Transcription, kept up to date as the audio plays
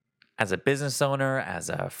As a business owner, as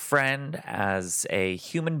a friend, as a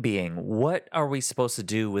human being, what are we supposed to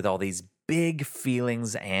do with all these big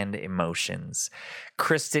feelings and emotions?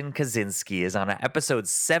 Kristen Kacinski is on episode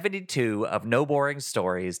 72 of No Boring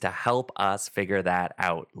Stories to help us figure that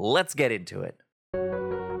out. Let's get into it.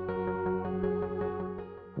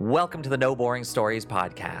 Welcome to the No Boring Stories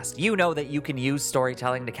podcast. You know that you can use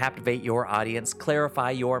storytelling to captivate your audience,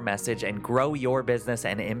 clarify your message, and grow your business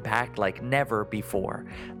and impact like never before.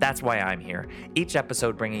 That's why I'm here. Each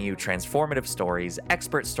episode bringing you transformative stories,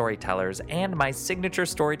 expert storytellers, and my signature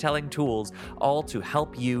storytelling tools, all to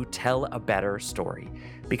help you tell a better story.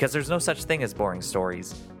 Because there's no such thing as boring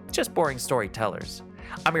stories, just boring storytellers.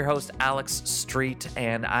 I'm your host, Alex Street,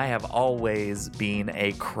 and I have always been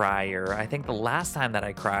a crier. I think the last time that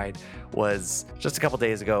I cried was just a couple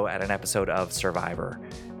days ago at an episode of Survivor.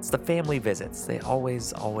 It's the family visits. They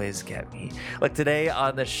always get me. Like today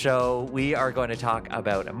on the show, we are going to talk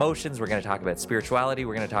about emotions. We're going to talk about spirituality.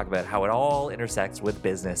 We're going to talk about how it all intersects with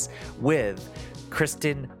business with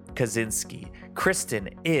Kristen Kacinski. Kristen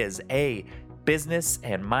is a business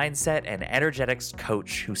and mindset and energetics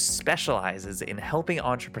coach who specializes in helping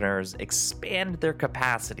entrepreneurs expand their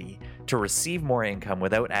capacity to receive more income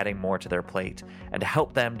without adding more to their plate and to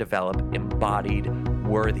help them develop embodied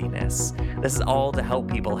worthiness. This is all to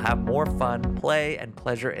help people have more fun, play, and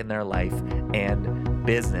pleasure in their life and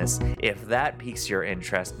business. If that piques your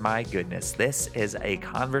interest, my goodness, this is a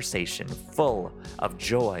conversation full of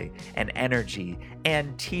joy and energy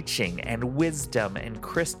and teaching and wisdom, and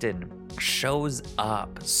Kristen shows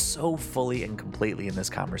up so fully and completely in this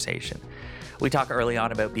conversation. We talk early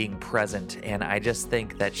on about being present, and I just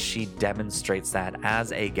think that she demonstrates that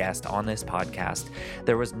as a guest on this podcast.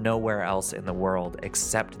 There was nowhere else in the world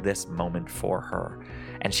except this moment for her.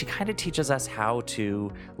 And she kind of teaches us how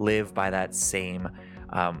to live by that same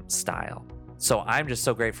style. So I'm just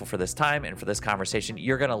so grateful for this time and for this conversation.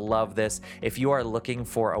 You're going to love this. If you are looking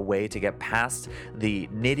for a way to get past the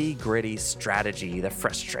nitty-gritty strategy, the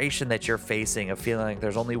frustration that you're facing of feeling like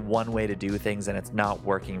there's only one way to do things and it's not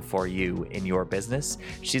working for you in your business,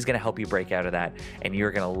 she's going to help you break out of that, and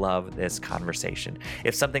you're going to love this conversation.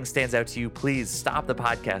 If something stands out to you, please stop the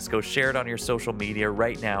podcast. Go share it on your social media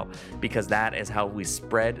right now, because that is how we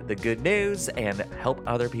spread the good news and help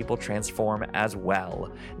other people transform as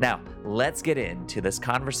well. Now, let's get into this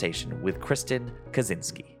conversation with Kristen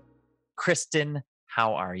Kacinski. Kristen,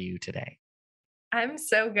 how are you today? I'm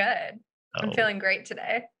so good. I'm feeling great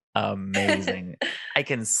today. Amazing. I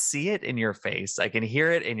can see it in your face. I can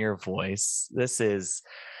hear it in your voice. This is,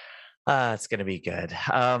 it's going to be good.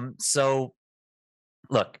 So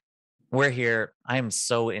look, we're here. I'm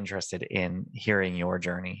so interested in hearing your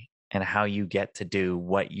journey and how you get to do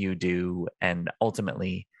what you do. And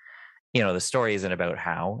ultimately, you know, the story isn't about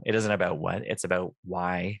how, it isn't about what, it's about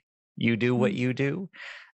why you do what you do.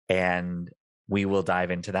 And we will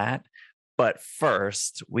dive into that. But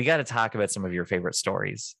first, we got to talk about some of your favorite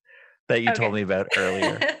stories that you told me about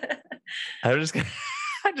earlier. I'm just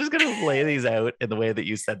gonna lay these out in the way that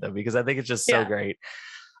you said them, because I think it's just so great.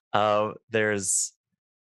 There's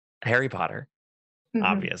Harry Potter,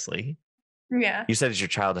 obviously. Yeah. You said it's your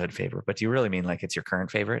childhood favorite, but do you really mean like it's your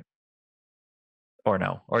current favorite? Or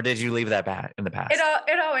no? Or did you leave that in the past?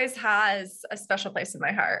 It always has a special place in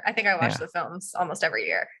my heart. I think I watch the films almost every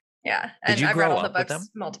year. Yeah. And Did you I've grow read all the up with books them?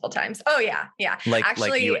 multiple times. Oh yeah. Yeah. Like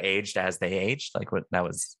you aged as they aged? Like what that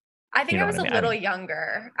was? I think I was a little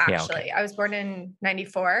younger, actually. Yeah, okay. I was born in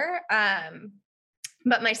 94.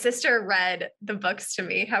 But my sister read the books to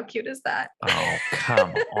me. How cute is that? Oh,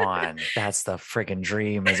 come on. That's the friggin'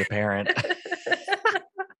 dream as a parent.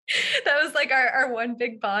 That was like our one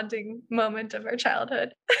big bonding moment of our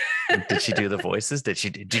childhood. Did she do the voices? Did you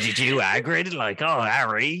do Hagrid? Like, oh,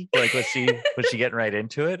 Harry? Like, was she getting right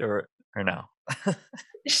into it or no?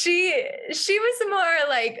 She was more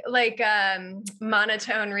like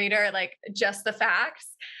monotone reader, like just the facts.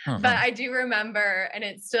 But I do remember, and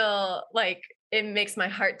it's still like, it makes my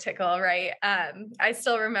heart tickle, right? I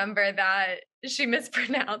still remember that she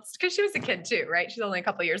mispronounced, because she was a kid too, right? She's only a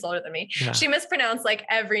couple years older than me. Yeah. She mispronounced like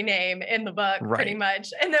every name in the book pretty much.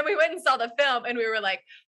 And then we went and saw the film and we were like,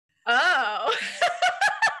 oh.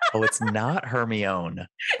 Oh, it's not Hermione.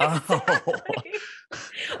 Exactly.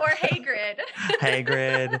 Or Hagrid.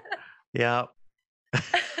 Hagrid. Yeah.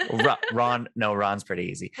 Ron's pretty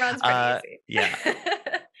easy. Ron's pretty easy. Yeah.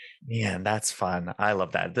 Man, that's fun. I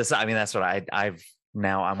love that. That's what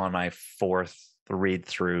I'm on my fourth read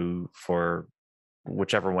through for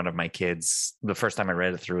whichever one of my kids. The first time I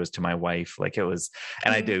read it through was to my wife. Like it was,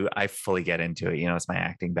 and I fully get into it. You know, it's my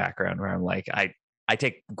acting background where I'm like, I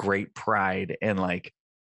take great pride in like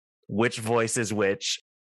which voice is which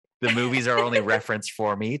the movies are only referenced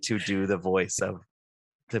for me to do the voice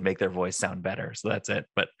to make their voice sound better. So that's it.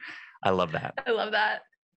 But I love that. I love that.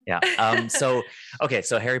 Yeah. So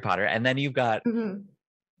Harry Potter, and then you've got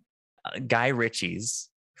Guy Ritchie's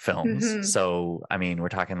films. So, I mean, we're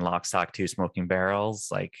talking Lock, Stock, Two Smoking Barrels,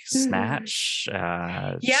 like Snatch,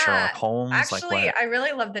 Sherlock Holmes. Actually, I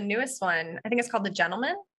really love the newest one. I think it's called The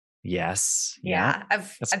Gentleman. Yes. Yeah.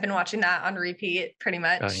 I've been watching that on repeat pretty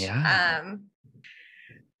much. Oh, yeah.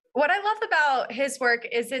 What I love about his work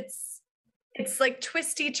is it's like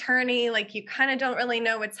twisty turny, like you kind of don't really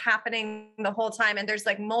know what's happening the whole time. And there's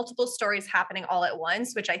like multiple stories happening all at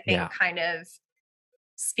once, which I think kind of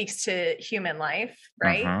speaks to human life,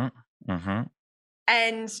 right?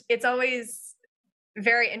 And it's always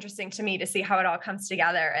very interesting to me to see how it all comes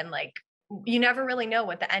together. And like, you never really know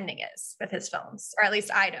what the ending is with his films, or at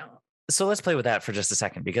least I don't. So let's play with that for just a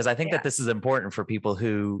second, because I think that this is important for people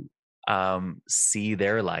who see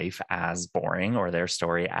their life as boring or their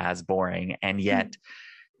story as boring. And yet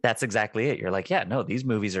that's exactly it. You're like, yeah, no, these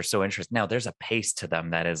movies are so interesting. Now there's a pace to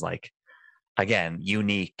them that is like, again,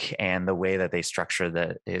 unique, and the way that they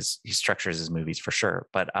structure he structures his movies for sure.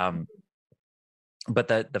 But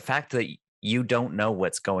the fact that you don't know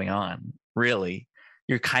what's going on, really,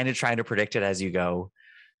 you're kind of trying to predict it as you go.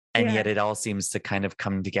 And yet it all seems to kind of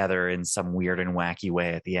come together in some weird and wacky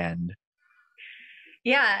way at the end.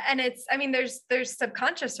 Yeah. And there's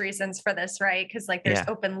subconscious reasons for this, right? Because like there's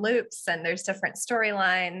open loops and there's different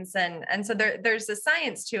storylines. And so there's a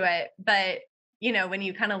science to it. But, you know, when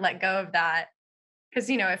you kind of let go of that, because,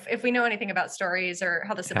 you know, if we know anything about stories or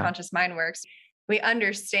how the subconscious mind works, we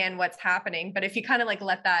understand what's happening. But if you kind of like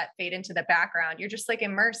let that fade into the background, you're just like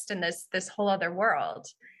immersed in this whole other world.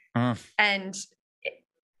 And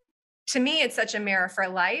to me, it's such a mirror for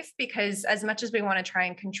life, because as much as we want to try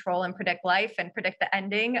and control and predict life and predict the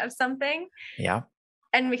ending of something. Yeah.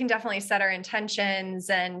 And we can definitely set our intentions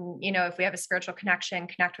and, you know, if we have a spiritual connection,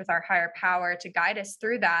 connect with our higher power to guide us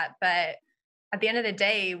through that. But at the end of the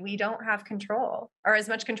day, we don't have control, or as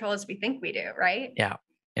much control as we think we do. Right. Yeah.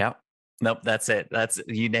 Yeah. Nope. That's it.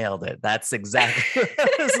 You nailed it. That's exactly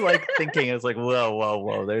what I was like thinking. I was like,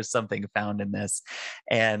 whoa. There's something found in this.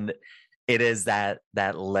 And it is that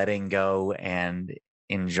letting go and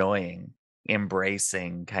enjoying,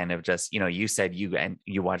 embracing, kind of just, you know, you said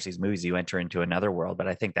you watch these movies, you enter into another world, but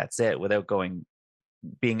I think that's it, without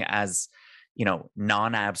being as, you know,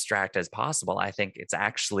 non-abstract as possible. I think it's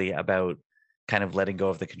actually about kind of letting go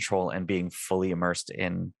of the control and being fully immersed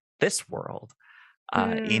in this world,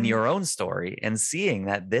 in your own story, and seeing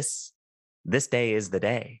that this day is the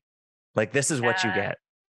day. Like, this is what you get.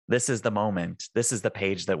 This is the moment. This is the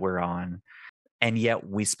page that we're on. And yet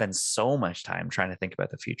we spend so much time trying to think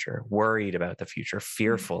about the future, worried about the future,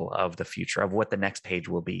 fearful of the future, of what the next page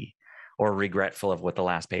will be, or regretful of what the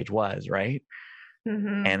last page was, right?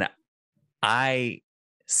 And I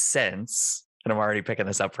sense, and I'm already picking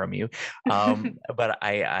this up from you, but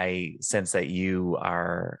I sense that you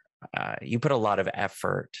put a lot of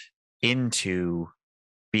effort into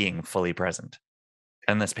being fully present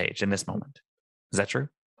on this page, in this moment. Is that true?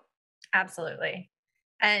 Absolutely.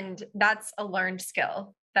 And that's a learned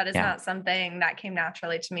skill. That is not something that came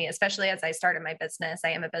naturally to me, especially as I started my business. I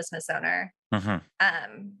am a business owner.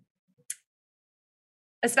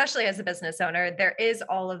 Especially as a business owner, there is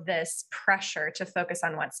all of this pressure to focus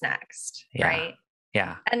on what's next. Right.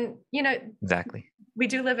 Yeah. And, you know, exactly. We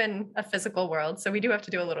do live in a physical world, so we do have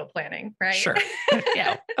to do a little planning, right? Sure.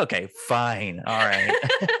 Yeah. Okay, fine. All right.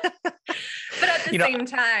 But at the same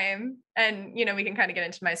time, and, you know, we can kind of get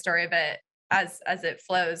into my story of it as it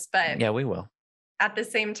flows, but yeah, we will. At the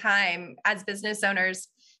same time, as business owners,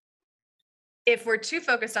 if we're too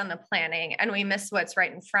focused on the planning and we miss what's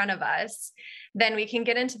right in front of us, then we can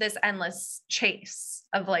get into this endless chase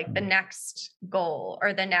of like the next goal,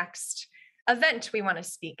 or the next event we want to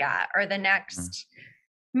speak at, or the next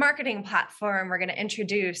marketing platform we're going to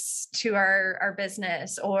introduce to our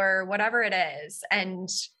business, or whatever it is. And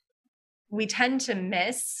we tend to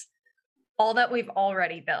miss all that we've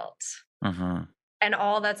already built and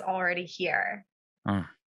all that's already here.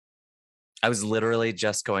 I was literally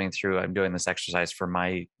just I'm doing this exercise for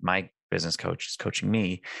my business coach is coaching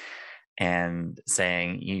me, and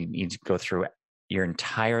saying you need to go through your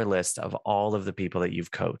entire list of all of the people that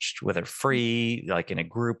you've coached, whether free, like in a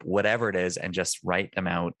group, whatever it is, and just write them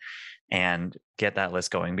out and get that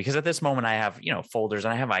list going. Because at this moment I have, you know, folders,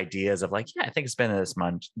 and I have ideas of like, yeah, I think it's been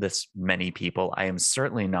this many people. I am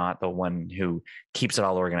certainly not the one who keeps it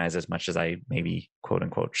all organized as much as I maybe quote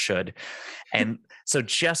unquote should. And so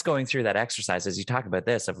just going through that exercise, as you talk about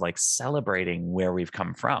this, of like celebrating where we've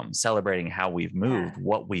come from, celebrating how we've moved,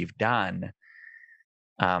 what we've done,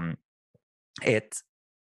 um, it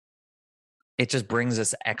just brings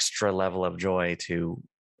this extra level of joy to,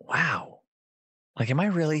 wow, like, am I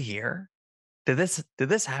really here? Did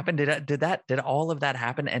this happen? Did all of that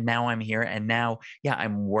happen? And now I'm here. And now, yeah,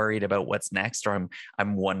 I'm worried about what's next, or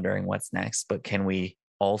I'm wondering what's next. But can we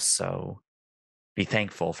also be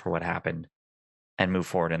thankful for what happened and move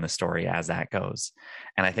forward in the story as that goes?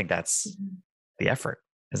 And I think that's the effort,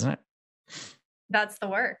 isn't it? That's the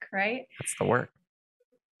work, right? That's the work.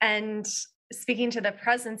 And speaking to the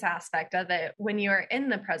presence aspect of it, when you're in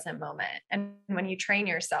the present moment and when you train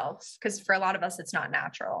yourself, because for a lot of us, it's not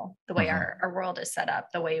natural, the way our world is set up,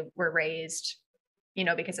 the way we're raised,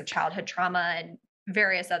 because of childhood trauma and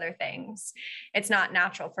various other things. It's not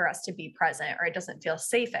natural for us to be present, or it doesn't feel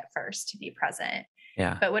safe at first to be present.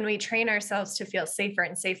 Yeah. But when we train ourselves to feel safer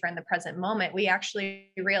and safer in the present moment, we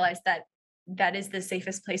actually realize that that is the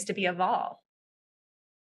safest place to be of all.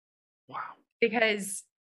 Wow. Because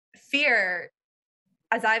fear,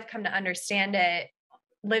 as I've come to understand it,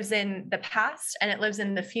 lives in the past and it lives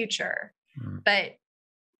in the future. But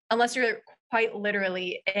unless you're quite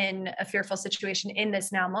literally in a fearful situation in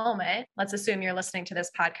this now moment, let's assume you're listening to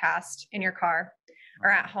this podcast in your car or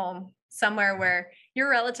at home, somewhere where you're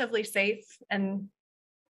relatively safe and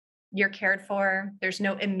you're cared for, there's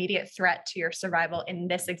no immediate threat to your survival in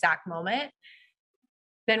this exact moment,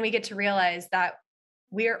 then we get to realize that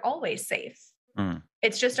we are always safe.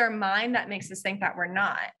 It's just our mind that makes us think that we're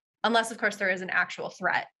not, unless of course there is an actual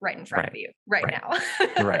threat right in front of you right now.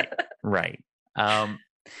 Right.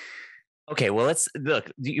 Okay, well, let's look.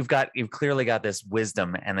 You've clearly got this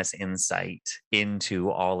wisdom and this insight into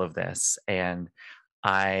all of this, and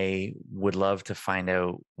I would love to find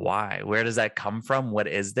out why. Where does that come from? What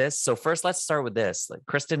is this? So first, let's start with this. Like,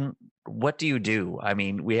 Kristen, what do you do? I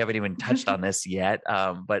mean, we haven't even touched on this yet,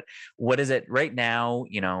 but what is it right now?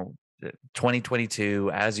 2022,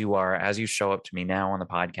 as you show up to me now on the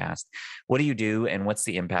podcast, what do you do, and what's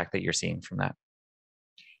the impact that you're seeing from that?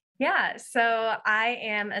 Yeah. So I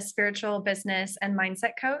am a spiritual business and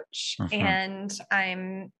mindset coach, and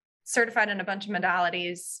I'm certified in a bunch of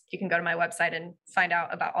modalities. You can go to my website and find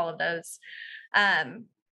out about all of those.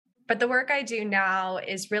 But the work I do now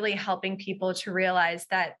is really helping people to realize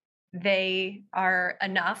that they are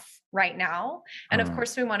enough right now. And of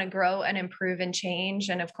course, we want to grow and improve and change.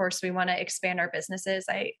 And of course, we want to expand our businesses.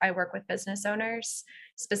 I work with business owners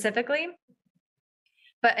specifically.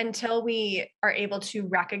 But until we are able to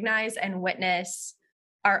recognize and witness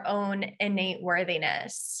our own innate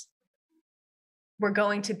worthiness, we're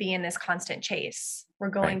going to be in this constant chase. We're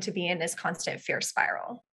going to be in this constant fear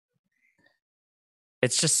spiral.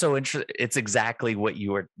 It's just so interesting. It's exactly what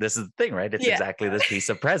this is the thing, right? It's exactly this piece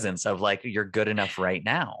of presence of like, you're good enough right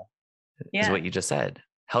now, is what you just said.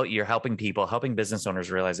 You're helping business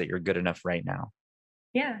owners realize that you're good enough right now.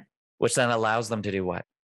 Yeah. Which then allows them to do what?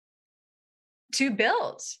 To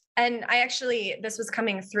build. And this was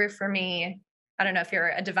coming through for me. I don't know if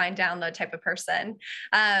you're a divine download type of person,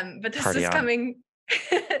 but this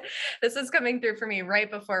is coming through for me right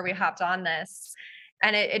before we hopped on this.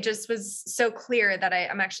 And it just was so clear that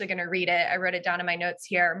I'm actually going to read it. I wrote it down in my notes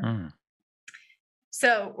here.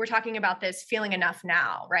 So we're talking about this feeling enough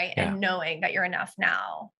now, right? Yeah. And knowing that you're enough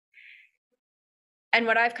now. And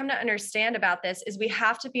what I've come to understand about this is we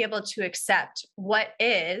have to be able to accept what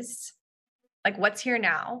is, like what's here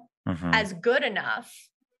now, as good enough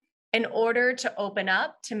in order to open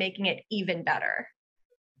up to making it even better.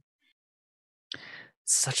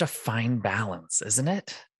 Such a fine balance, isn't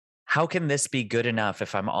it? How can this be good enough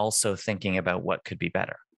if I'm also thinking about what could be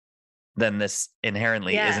better? Then this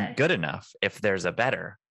inherently isn't good enough if there's a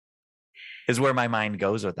better, is where my mind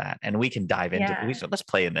goes with that. And we can dive into let's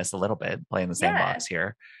play in this a little bit, play in the sandbox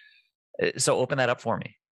here. So open that up for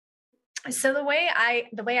me. So the way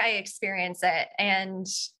I experience it, and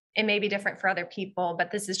it may be different for other people,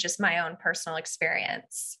 but this is just my own personal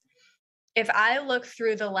experience. If I look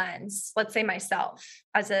through the lens, let's say myself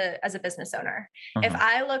as a business owner, if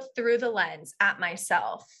I look through the lens at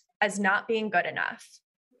myself as not being good enough,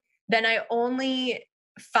 then I only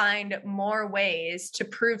find more ways to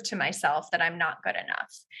prove to myself that I'm not good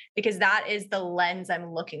enough, because that is the lens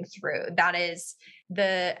I'm looking through. That is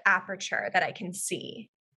the aperture that I can see.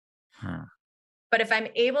 But if I'm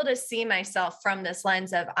able to see myself from this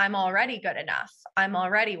lens of I'm already good enough, I'm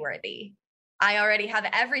already worthy, I already have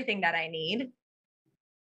everything that I need,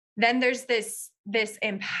 then there's this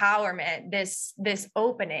empowerment, this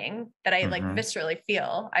opening that I like viscerally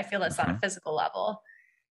feel. I feel this on a physical level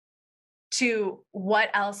to what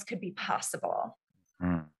else could be possible.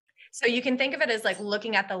 So you can think of it as like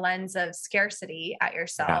looking at the lens of scarcity at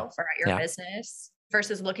yourself or at your business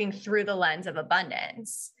versus looking through the lens of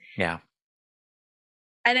abundance. Yeah.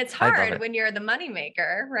 And it's hard when you're the money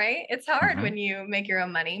maker, right? It's hard when you make your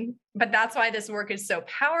own money, but that's why this work is so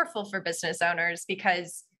powerful for business owners,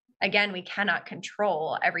 because again, we cannot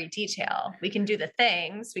control every detail. We can do the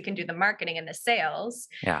things, we can do the marketing and the sales.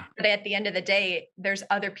 Yeah. But at the end of the day, there's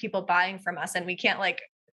other people buying from us and we can't like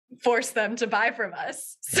force them to buy from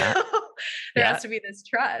us. So there has to be this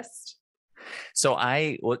trust. So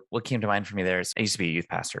what came to mind for me there is I used to be a youth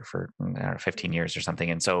pastor for 15 years or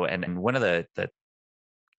something. And so, and one of the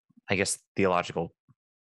I guess, theological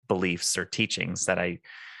beliefs or teachings that I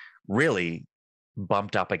really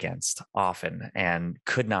bumped up against often and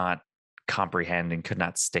could not comprehend and could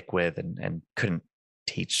not stick with and couldn't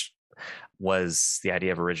teach was the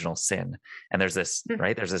idea of original sin. And there's this,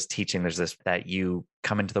 right? There's this teaching, there's this, that you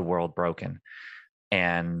come into the world broken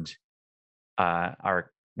and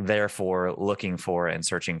are therefore looking for and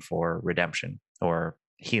searching for redemption or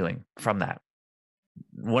healing from that.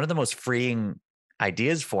 One of the most freeing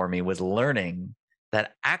ideas for me was learning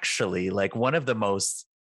that actually, like, one of the most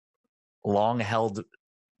long held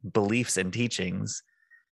beliefs and teachings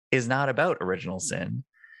is not about original sin.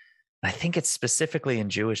 I think it's specifically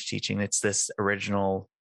in Jewish teaching. It's this original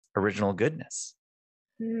goodness.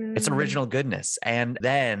 It's original goodness. And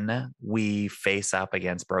then we face up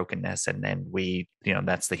against brokenness and then we,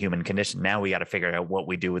 that's the human condition. Now we got to figure out what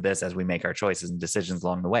we do with this as we make our choices and decisions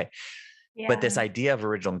along the way. Yeah. But this idea of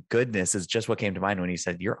original goodness is just what came to mind when you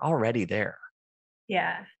said, you're already there.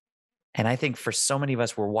 Yeah. And I think for so many of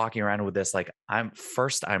us, we're walking around with this, like, I'm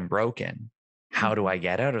broken. How do I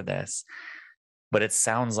get out of this? But it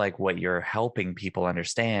sounds like what you're helping people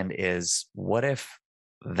understand is, what if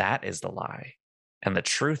that is the lie? And the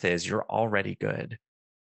truth is you're already good.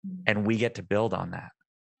 And we get to build on that.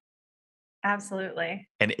 Absolutely.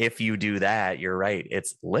 And if you do that, you're right.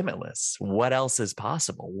 It's limitless. What else is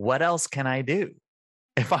possible? What else can I do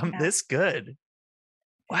if I'm this good?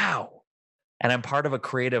 Wow. And I'm part of a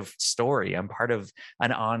creative story. I'm part of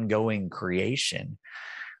an ongoing creation.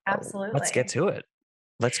 Absolutely. Let's get to it.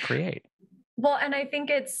 Let's create. Well, and I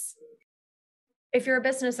think if you're a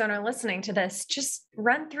business owner listening to this, just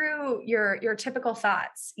run through your typical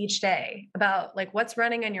thoughts each day about like what's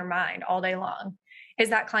running in your mind all day long. Is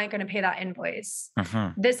that client going to pay that invoice?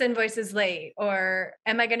 This invoice is late, or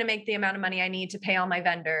am I going to make the amount of money I need to pay all my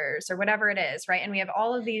vendors, or whatever it is, right? And we have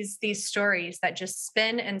all of these stories that just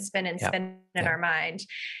spin and spin and spin in our mind.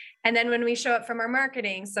 And then when we show up from our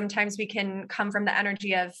marketing, sometimes we can come from the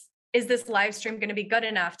energy of, is this live stream going to be good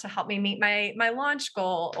enough to help me meet my launch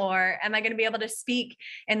goal? Or am I going to be able to speak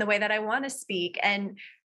in the way that I want to speak? And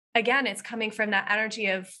again, it's coming from that energy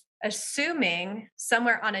of assuming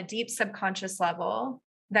somewhere on a deep subconscious level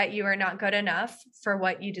that you are not good enough for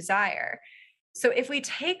what you desire. So if we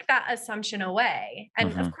take that assumption away,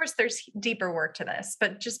 and of course there's deeper work to this,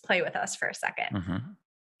 but just play with us for a second.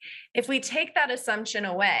 If we take that assumption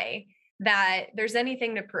away, that there's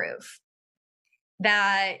anything to prove,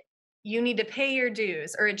 that you need to pay your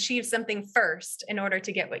dues or achieve something first in order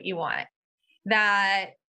to get what you want,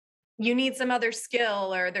 that you need some other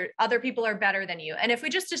skill, or other people are better than you. And if we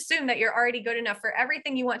just assume that you're already good enough for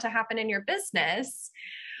everything you want to happen in your business,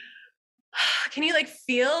 can you like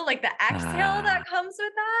feel like the exhale that comes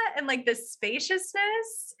with that, and like the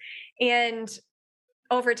spaciousness, and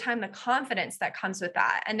over time, the confidence that comes with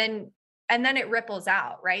that. And then it ripples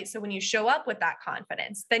out, right? So when you show up with that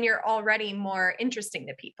confidence, then you're already more interesting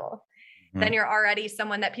to people. Then you're already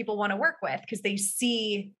someone that people want to work with because they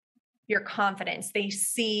see your confidence. They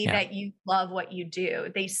see that you love what you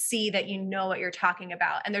do. They see that you know what you're talking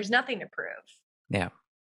about, and there's nothing to prove. Yeah.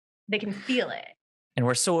 They can feel it. And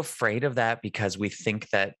we're so afraid of that because we think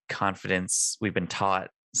that confidence, we've been taught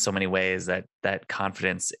so many ways that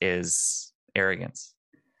confidence is arrogance.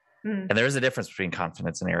 And there is a difference between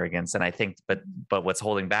confidence and arrogance. And I think, but what's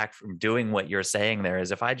holding back from doing what you're saying there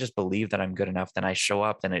is, if I just believe that I'm good enough, then I show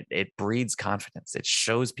up, then it breeds confidence. It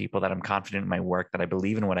shows people that I'm confident in my work, that I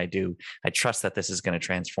believe in what I do. I trust that this is going to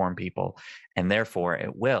transform people, and therefore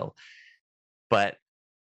it will. But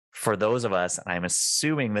for those of us, and I'm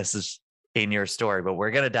assuming this is in your story, but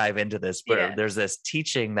we're going to dive into this, but there's this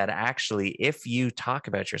teaching that actually, if you talk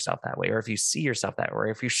about yourself that way, or if you see yourself that way, or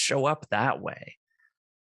if you show up that way,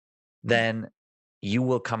 then you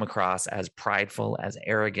will come across as prideful, as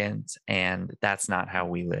arrogant, and that's not how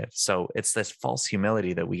we live. So it's this false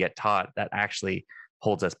humility that we get taught that actually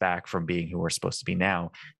holds us back from being who we're supposed to be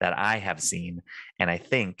now, that I have seen, and I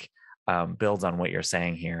think builds on what you're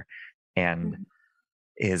saying here, and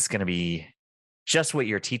is going to be just what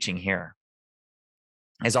you're teaching here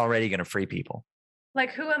is already going to free people.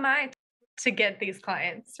 Like, who am I to get these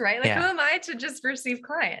clients, right? Like, who Yeah. am I to just receive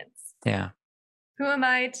clients? Yeah. Who am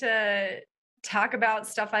I to talk about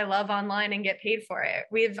stuff I love online and get paid for it?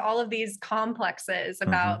 We have all of these complexes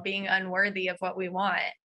about being unworthy of what we want,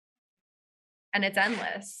 and it's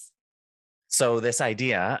endless. So this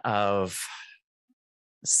idea of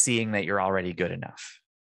seeing that you're already good enough.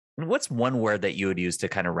 What's one word that you would use to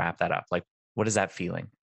kind of wrap that up? Like, what is that feeling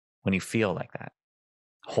when you feel like that?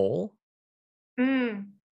 Whole? The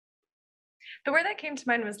word that came to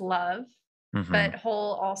mind was love, but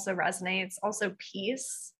whole also resonates. Also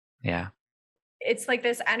peace. Yeah. It's like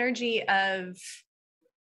this energy of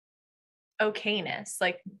okayness.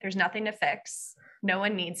 Like, there's nothing to fix. No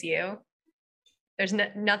one needs you. There's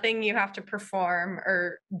nothing you have to perform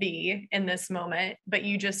or be in this moment, but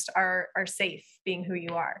you just are safe being who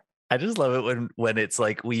you are. I just love it when it's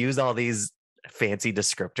like we use all these fancy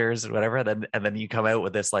descriptors and whatever, and then you come out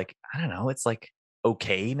with this, like, I don't know, it's like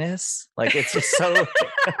okayness. Like, it's just so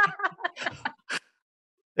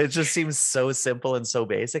it just seems so simple and so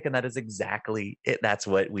basic. And that is exactly it. That's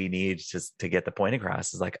what we need just to get the point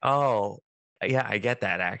across, is like, oh yeah, I get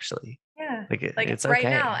that actually. Yeah. Like, it's right okay.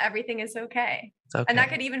 now, everything is okay. It's okay. And that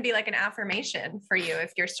could even be like an affirmation for you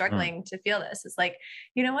if you're struggling to feel this. It's like,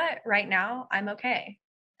 you know what? Right now, I'm okay.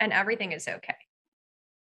 And everything is okay.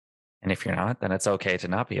 And if you're not, then it's okay to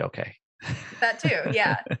not be okay. That too.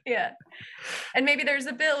 Yeah. Yeah. And maybe there's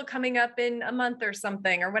a bill coming up in a month or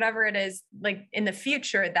something, or whatever it is, like in the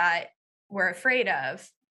future that we're afraid of.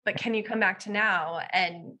 But can you come back to now,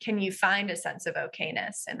 and can you find a sense of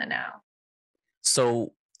okayness in the now?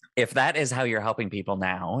 So if that is how you're helping people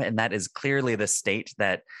now, and that is clearly the state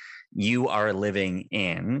that you are living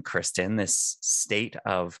in, Kristen, this state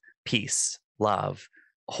of peace, love,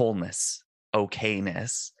 wholeness,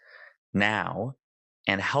 okayness now,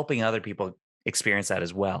 and helping other people experience that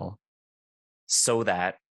as well, so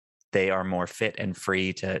that they are more fit and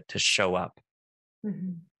free to show up.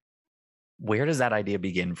 Where does that idea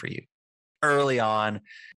begin for you? Early on,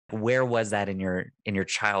 where was that in your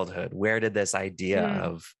childhood? Where did this idea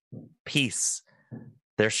of peace,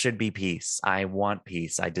 there should be peace, I want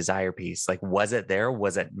peace, I desire peace, like, was it there?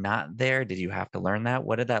 Was it not there? Did you have to learn that?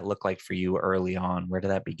 What did that look like for you early on? Where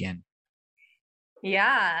did that begin?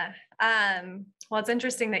 Yeah. Well, it's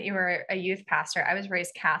interesting that you were a youth pastor. I was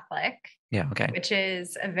raised Catholic. Yeah. Okay. Which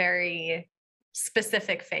is a very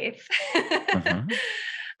specific faith.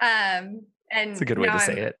 And it's a good way to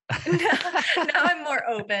say it. Now I'm more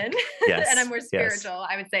open. Yes, and I'm more spiritual. Yes,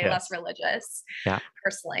 I would say less religious. Yeah.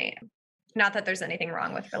 Personally. Not that there's anything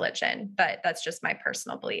wrong with religion, but that's just my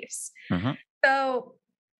personal beliefs. So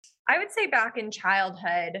I would say back in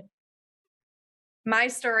childhood, my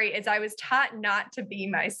story is I was taught not to be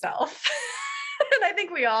myself. And I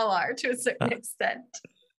think we all are to a certain extent.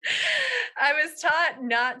 I was taught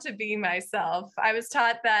not to be myself. I was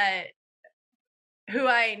taught that who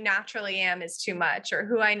I naturally am is too much, or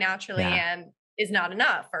who I naturally am is not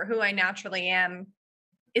enough, or who I naturally am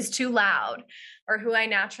is too loud, or who I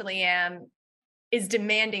naturally am is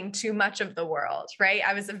demanding too much of the world, right?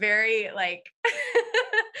 I was a very like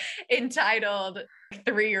entitled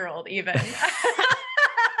 3-year-old even.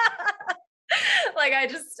 Like I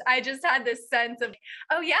just had this sense of,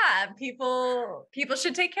 oh yeah, people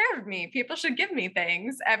should take care of me. People should give me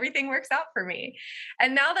things. Everything works out for me.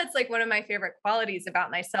 And now that's like one of my favorite qualities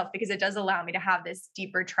about myself, because it does allow me to have this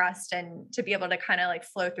deeper trust and to be able to kind of like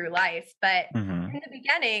flow through life. But in the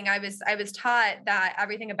beginning, I was taught that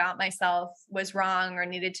everything about myself was wrong or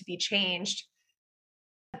needed to be changed.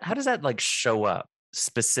 How does that like show up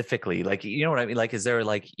specifically? Like, you know what I mean? Like, is there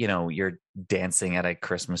like, you're dancing at a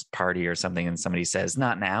Christmas party or something and somebody says,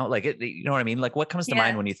 not now, like, you know what I mean? Like, what comes to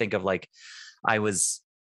mind when you think of like, I was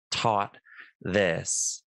taught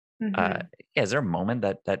this? Is there a moment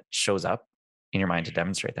that shows up in your mind to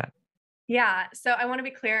demonstrate that? Yeah. So I want to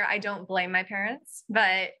be clear. I don't blame my parents,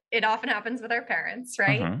 but it often happens with our parents,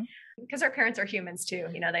 right? Because our parents are humans too.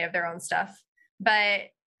 They have their own stuff. But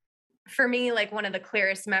for me, like one of the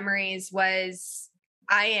clearest memories was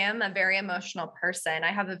I am a very emotional person.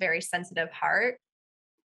 I have a very sensitive heart.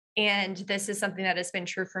 And this is something that has been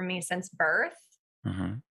true for me since birth.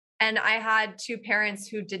 And I had 2 parents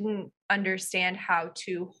who didn't understand how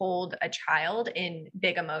to hold a child in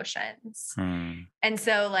big emotions. And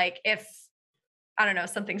so like, if, I don't know,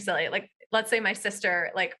 something silly, like let's say my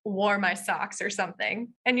sister like wore my socks or something,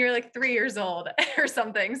 and you're like 3 years old or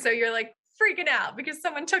something. So you're like freaking out because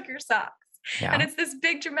someone took your socks. And it's this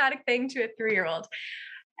big dramatic thing to a 3-year-old.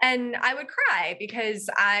 And I would cry because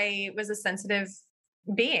I was a sensitive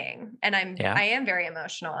being, and I am very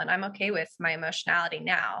emotional, and I'm okay with my emotionality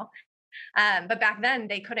now. But back then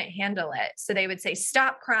they couldn't handle it. So they would say,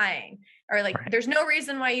 stop crying, or like, Right. there's no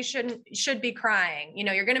reason why you should be crying. You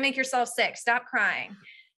know, you're going to make yourself sick. Stop crying.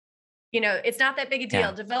 You know, it's not that big a deal.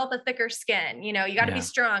 Yeah. Develop a thicker skin. You know, you got to be Yeah.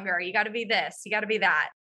 stronger. You got to be this, you got to be that.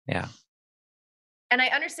 Yeah. And I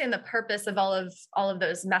understand the purpose of all of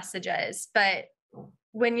those messages, but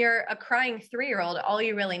when you're a crying 3-year-old, all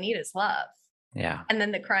you really need is love. Yeah. And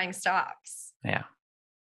then the crying stops. Yeah.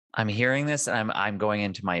 I'm hearing this and I'm going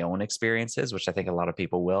into my own experiences, which I think a lot of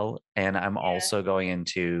people will. And I'm also going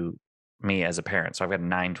into me as a parent. So I've got a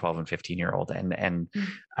 9, 12, and 15-year-old, and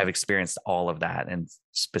I've experienced all of that, and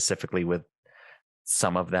specifically with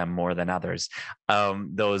some of them more than others.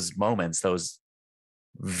 Those moments, those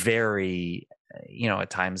very, at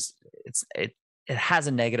times it has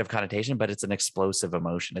a negative connotation, but it's an explosive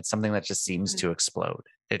emotion. It's something that just seems to explode.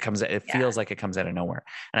 It feels like it comes out of nowhere.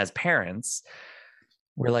 And as parents,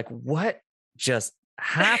 we're like, what just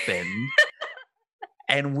happened?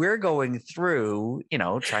 And we're going through,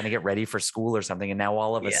 trying to get ready for school or something. And now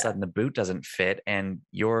all of a sudden the boot doesn't fit and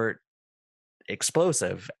you're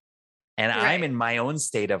explosive. And I'm in my own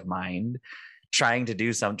state of mind trying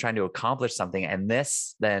to accomplish something. And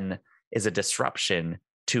this then is a disruption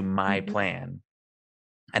to my plan.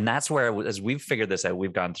 And that's where, as we've figured this out,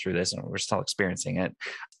 we've gone through this and we're still experiencing it.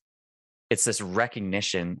 It's this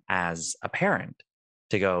recognition as a parent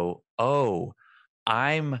to go, oh,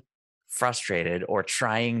 I'm frustrated or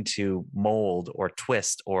trying to mold or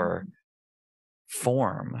twist or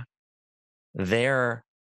form their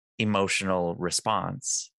emotional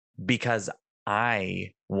response because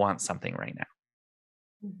I want something right now.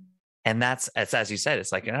 And it's as you said,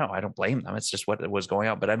 it's like, I don't blame them. It's just what was going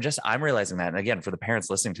on. But I'm realizing that. And again, for the parents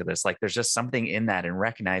listening to this, like there's just something in that and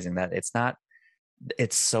recognizing that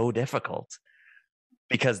it's so difficult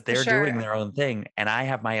because they're doing their own thing. And I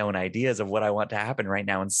have my own ideas of what I want to happen right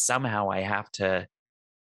now. And somehow I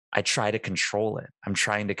try to control it. I'm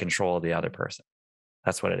trying to control the other person.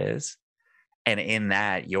 That's what it is. And in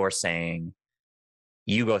that, you're saying,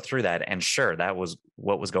 you go through that, and sure, that was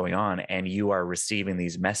what was going on. And you are receiving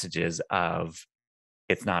these messages of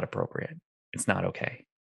it's not appropriate. It's not okay.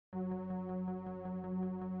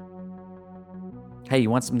 Hey, you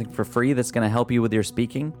want something for free that's going to help you with your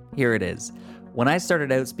speaking? Here it is. When I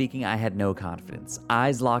started out speaking, I had no confidence.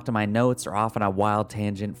 Eyes locked on my notes or off on a wild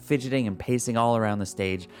tangent, fidgeting and pacing all around the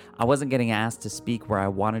stage. I wasn't getting asked to speak where I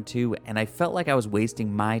wanted to, and I felt like I was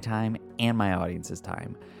wasting my time and my audience's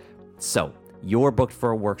time. So, you're booked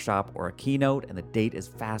for a workshop or a keynote and the date is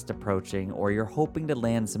fast approaching, or you're hoping to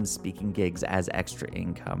land some speaking gigs as extra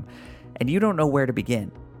income, and you don't know where to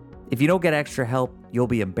begin. If you don't get extra help, you'll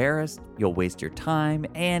be embarrassed, you'll waste your time,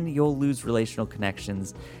 and you'll lose relational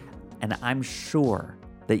connections. And I'm sure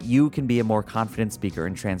that you can be a more confident speaker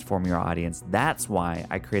and transform your audience. That's why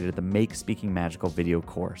I created the Make Speaking Magical video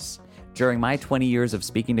course. During my 20 years of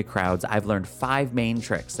speaking to crowds, I've learned 5 main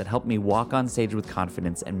tricks that help me walk on stage with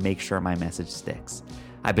confidence and make sure my message sticks.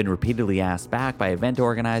 I've been repeatedly asked back by event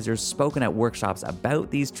organizers, spoken at workshops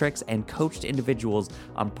about these tricks, and coached individuals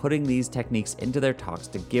on putting these techniques into their talks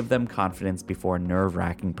to give them confidence before a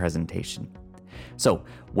nerve-wracking presentation. So,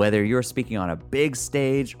 whether you're speaking on a big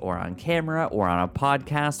stage or on camera or on a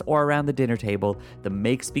podcast or around the dinner table, the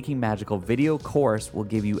Make Speaking Magical video course will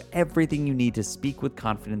give you everything you need to speak with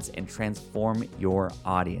confidence and transform your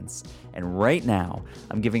audience. And right now,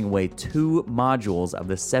 I'm giving away 2 modules of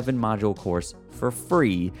the 7-module course for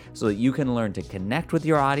free so that you can learn to connect with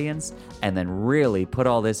your audience and then really put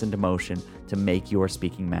all this into motion to make your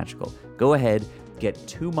speaking magical. Go ahead, get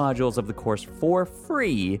 2 modules of the course for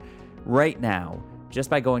free right now, just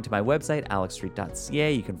by going to my website,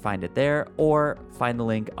 alexstreet.ca. You can find it there, or find the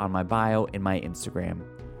link on my bio in my Instagram.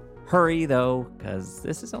 Hurry though, because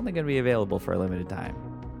this is only going to be available for a limited time.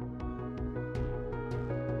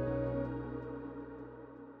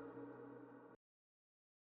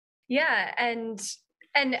 Yeah, and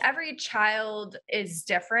every child is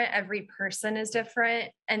different. Every person is different.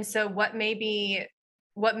 And so what may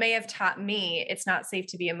have taught me it's not safe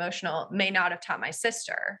to be emotional may not have taught my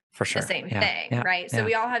sister For sure. the same thing, right? So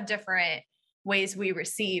we all have different ways we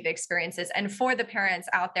receive experiences. And for the parents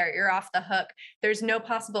out there, you're off the hook. There's no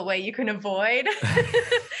possible way you can avoid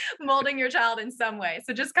molding your child in some way.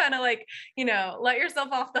 So just kind of like, let yourself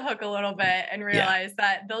off the hook a little bit and realize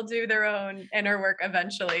that they'll do their own inner work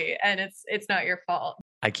eventually. And it's not your fault.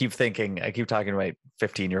 I keep talking to my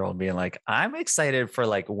 15-year-old being like, I'm excited for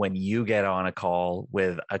like when you get on a call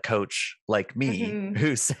with a coach like me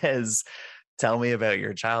who says, tell me about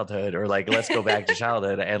your childhood, or like, let's go back to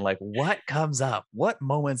childhood, and like, what comes up, what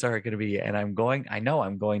moments are it going to be? And I know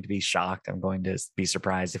I'm going to be shocked. I'm going to be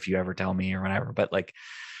surprised if you ever tell me or whatever, but like,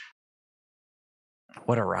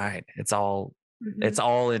 What a ride. It's all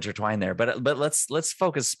Mm-hmm. intertwined there. But let's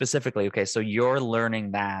focus specifically. Okay, so you're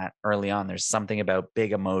learning that early on. There's something about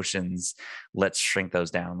big emotions. Let's shrink those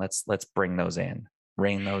down. Let's bring those in,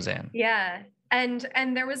 rein those in. Yeah. And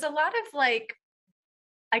there was a lot of like,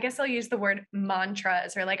 I guess I'll use the word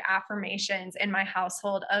mantras or like affirmations in my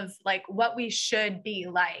household of like what we should be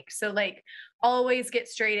like. So like always get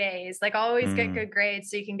straight A's, like always get Mm, good grades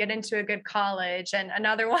so you can get into a good college. And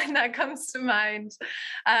another one that comes to mind,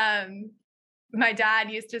 um, my dad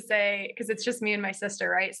used to say, because it's just me and my sister,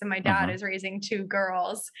 right? So my dad mhm. is raising two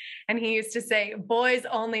girls, and he used to say, boys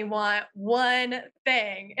only want one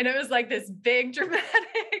thing. And it was like this big dramatic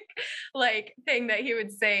like thing that he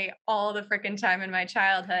would say all the freaking time in my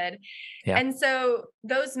childhood. Yeah. And so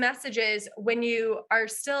those messages, when you are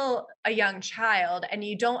still a young child and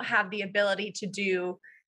you don't have the ability to do,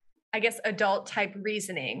 I guess, adult type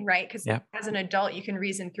reasoning, right? Because Yeah. as an adult, you can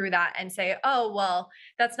reason through that and say, oh, well,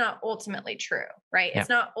 that's not ultimately true, right? Yeah. It's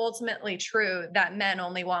not ultimately true that men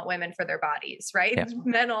only want women for their bodies, right? Yeah.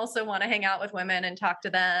 Men also want to hang out with women and talk to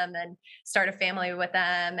them and start a family with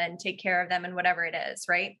them and take care of them and whatever it is,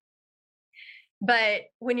 right? But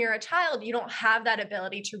when you're a child, you don't have that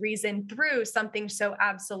ability to reason through something so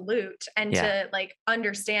absolute and Yeah. to like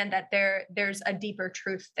understand that there's a deeper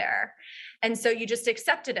truth there. And so you just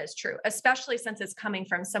accept it as true, especially since it's coming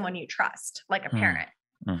from someone you trust, like a Mm, parent.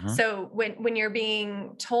 mhm. So when you're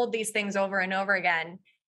being told these things over and over again,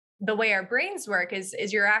 the way our brains work is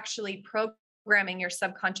you're actually programming your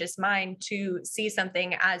subconscious mind to see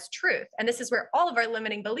something as truth. And this is where all of our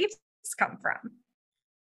limiting beliefs come from.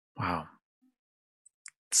 Wow.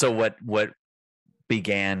 So what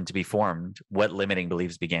began to be formed? What limiting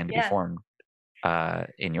beliefs began to be Yeah. formed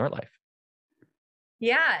in your life?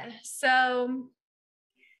 Yeah. So,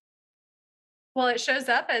 well, it shows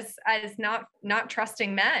up as not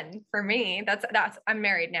trusting men for me. That's I'm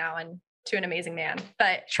married now and to an amazing man.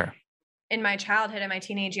 But Sure. in my childhood and my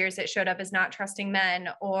teenage years, it showed up as not trusting men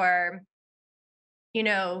or, you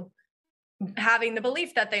know, having the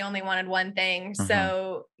belief that they only wanted one thing. Mhm.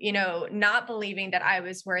 So, not believing that I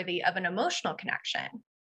was worthy of an emotional connection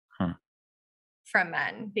Hmm. from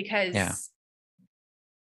men Yeah. because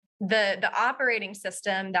the operating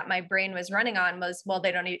system that my brain was running on was, well,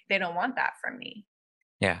 they don't want that from me.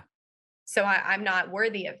 Yeah. So I'm not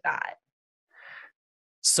worthy of that.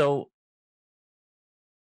 So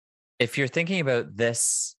if you're thinking about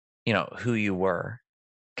this, who you were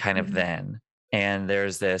kind of Mhm. then, and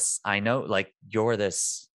there's this, I know like you're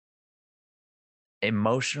this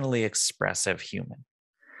emotionally expressive human.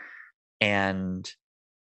 And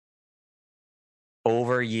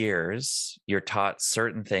over years, you're taught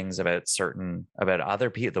certain things about other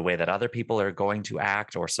people, the way that other people are going to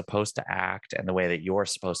act or supposed to act, and the way that you're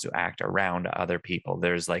supposed to act around other people.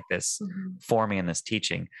 There's like this Mhm. forming and this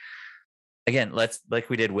teaching. Again, let's like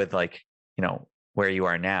we did with like, where you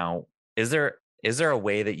are now. Is there a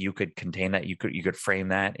way that you could contain that? You could frame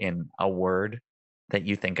that in a word that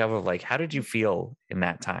you think of like how did you feel in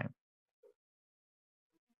that time?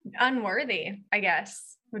 Unworthy, I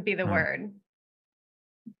guess, would be the Mm, word.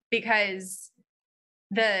 Because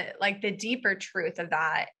the deeper truth of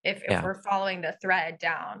that, if yeah. we're following the thread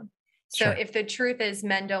down. So Sure. if the truth is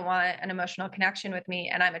men don't want an emotional connection with me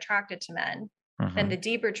and I'm attracted to men, then Hmm. the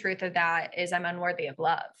deeper truth of that is I'm unworthy of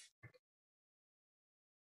love.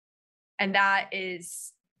 And that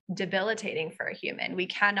is debilitating for a human. We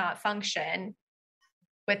cannot function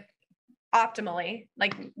with optimally,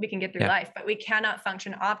 like we can get through Yeah. life, but we cannot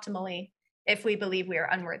function optimally if we believe we are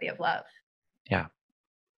unworthy of love. Yeah.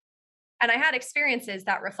 And I had experiences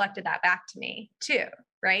that reflected that back to me too,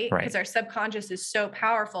 right? Right. Because our subconscious is so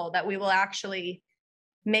powerful that we will actually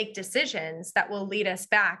make decisions that will lead us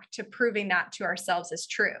back to proving that to ourselves is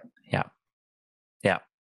true. Yeah. Yeah.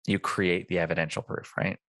 You create the evidential proof,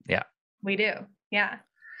 right? Yeah. We do. Yeah.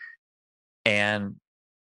 And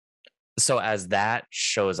so as that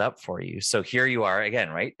shows up for you, so here you are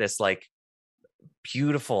again, right? This like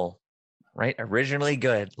beautiful, right? Originally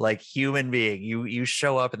good, like human being. You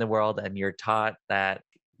show up in the world and you're taught that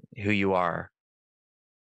who you are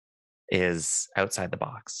is outside the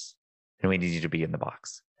box. And we need you to be in the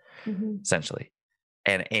box, Mm-hmm. essentially.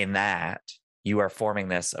 And in that, you are forming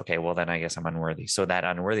this, okay, well, then I guess I'm unworthy. So that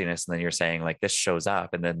unworthiness, and then you're saying, like, this shows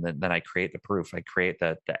up, and then I create the proof, I create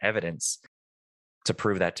the evidence to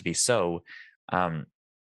prove that to be so. Um,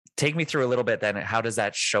 Take me through a little bit then. How does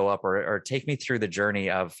that show up, or take me through the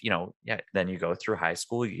journey of, yeah, then you go through high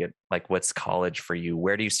school, you get like, what's college for you?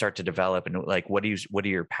 Where do you start to develop? And like, what are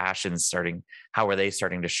your passions starting? How are they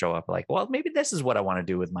starting to show up? Like, well, maybe this is what I want to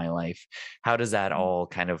do with my life. How does that all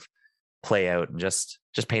kind of play out, and just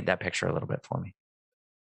paint that picture a little bit for me?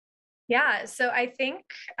 Yeah. So I think,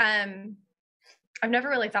 I've never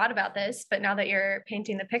really thought about this, but now that you're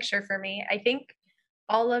painting the picture for me, I think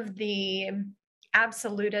all of the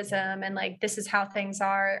absolutism and like, this is how things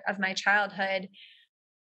are of my childhood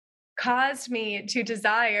caused me to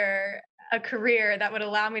desire a career that would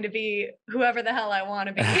allow me to be whoever the hell I want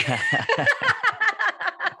to be.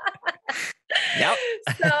 Yep.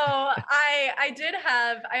 So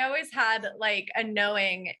I always had like a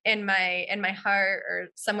knowing in my heart or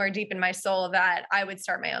somewhere deep in my soul that I would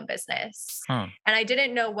start my own business. And I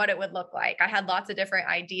didn't know what it would look like. I had lots of different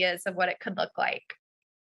ideas of what it could look like.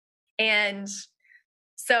 And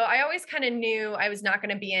so I always kind of knew I was not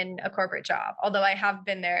going to be in a corporate job, although I have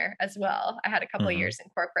been there as well. I had a couple of years in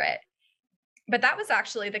corporate. But that was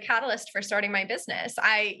actually the catalyst for starting my business.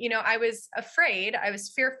 I was afraid, I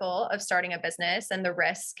was fearful of starting a business and the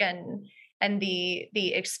risk and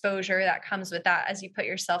the exposure that comes with that as you put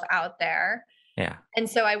yourself out there. Yeah. And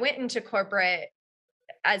so I went into corporate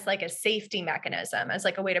as like a safety mechanism, as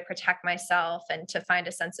like a way to protect myself and to find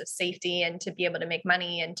a sense of safety and to be able to make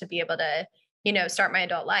money and to be able to, start my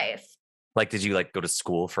adult life. Like, did you like go to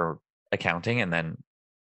school for accounting and then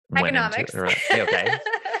economics? Okay.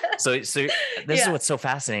 So this is what's so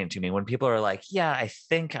fascinating to me when people are like, yeah, I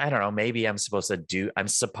think, I don't know, maybe I'm supposed to do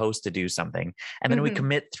something. And then we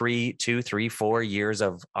commit 2, 3, 4 years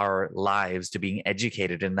of our lives to being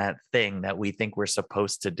educated in that thing that we think we're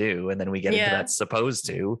supposed to do. And then we get into that supposed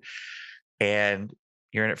to, and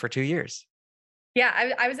you're in it for 2 years.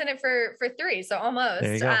 Yeah. I was in it for 3. So almost.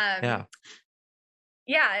 There you go.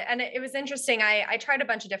 Yeah. And it was interesting. I tried a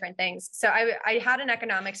bunch of different things. So I had an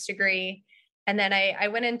economics degree. And then I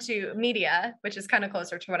went into media, which is kind of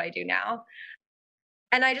closer to what I do now.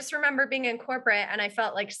 And I just remember being in corporate and I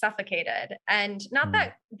felt like suffocated. And not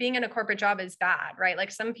that being in a corporate job is bad, right?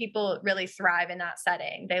 Like some people really thrive in that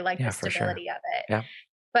setting. They like the stability of it. Yeah.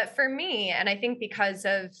 But for me, and I think because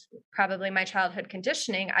of probably my childhood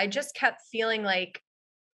conditioning, I just kept feeling like,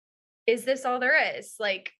 is this all there is?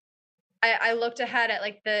 Like, I looked ahead at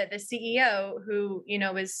like the CEO who,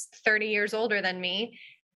 was 30 years older than me.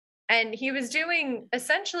 And he was doing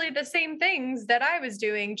essentially the same things that I was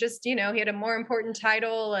doing. Just, he had a more important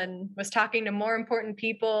title and was talking to more important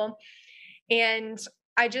people. And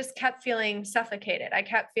I just kept feeling suffocated. I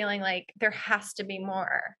kept feeling like there has to be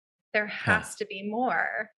more. There has to be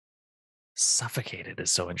more. Suffocated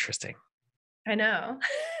is so interesting. I know.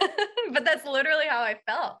 But that's literally how I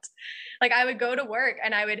felt. Like I would go to work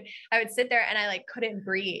and I would sit there and I like couldn't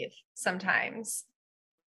breathe sometimes.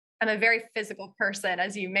 I'm a very physical person,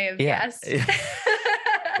 as you may have guessed.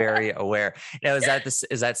 Very aware. Now, is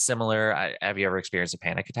that similar? Have you ever experienced a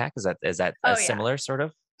panic attack? Is that a similar sort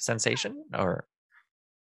of sensation, or?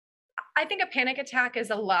 I think a panic attack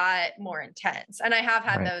is a lot more intense, and I have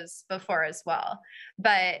had those before as well.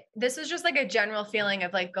 But this was just like a general feeling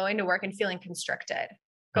of like going to work and feeling constricted,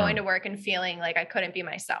 going to work and feeling like I couldn't be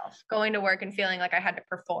myself, going to work and feeling like I had to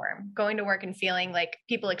perform, going to work and feeling like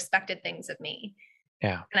people expected things of me.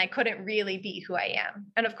 Yeah. And I couldn't really be who I am.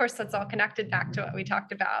 And of course, that's all connected back to what we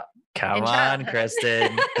talked about. Come on,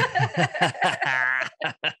 Kristen.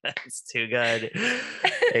 It's too good.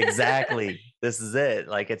 Exactly. This is it.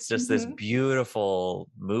 Like, it's just this beautiful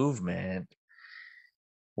movement.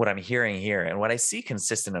 What I'm hearing here and what I see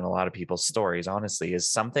consistent in a lot of people's stories, honestly, is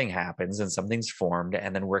something happens and something's formed.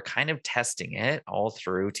 And then we're kind of testing it all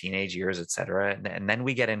through teenage years, et cetera. And then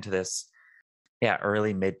we get into this,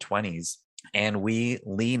 early mid-20s. And we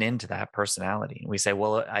lean into that personality. We say,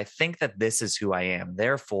 well, I think that this is who I am.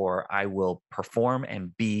 Therefore, I will perform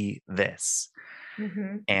and be this.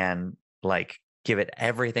 And like give it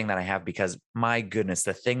everything that I have, because my goodness,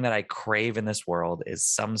 the thing that I crave in this world is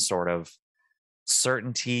some sort of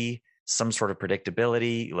certainty, some sort of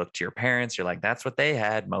predictability. You look to your parents, you're like, that's what they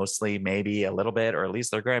had mostly, maybe a little bit, or at least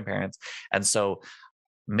their grandparents. And so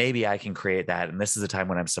maybe I can create that. And this is a time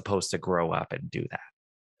when I'm supposed to grow up and do that.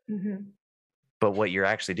 But what you're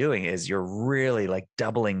actually doing is you're really like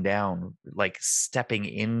doubling down, like stepping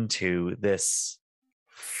into this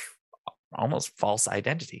almost false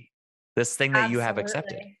identity, this thing that you have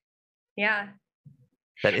accepted. Yeah.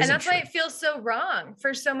 And that's why it feels so wrong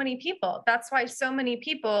for so many people. That's why so many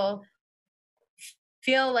people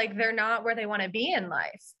feel like they're not where they want to be in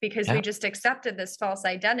life, because we just accepted this false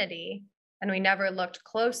identity and we never looked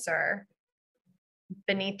closer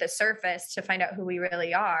beneath the surface to find out who we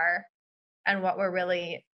really are and what we're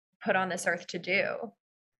really put on this earth to do.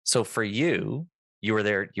 So for you, you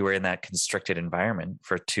were in that constricted environment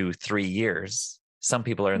for 2, 3 years. Some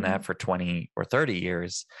people are in that for 20 or 30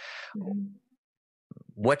 years.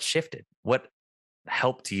 What shifted? What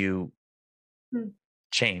helped you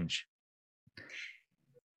change?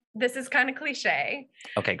 this is kind of cliche.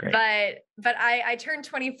 Okay, great. But I turned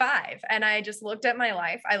 25 and I just looked at my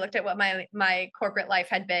life. I looked at what my corporate life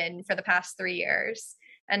had been for the past 3 years.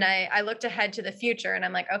 And I looked ahead to the future and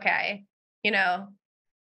I'm like, okay, you know,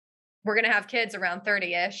 we're going to have kids around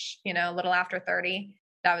 30-ish, you know, a little after 30.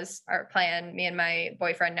 That was our plan. Me and my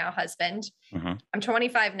boyfriend, now husband. Mm-hmm. I'm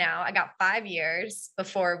 25 now. I got 5 years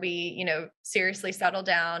before we, you know, seriously settle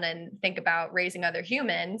down and think about raising other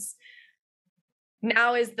humans.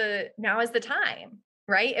 Now is the time,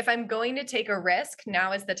 right? If I'm going to take a risk,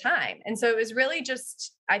 now is the time. And so it was really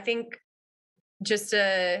just, I think, just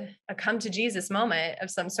a come to Jesus moment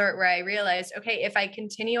of some sort where I realized, okay, if I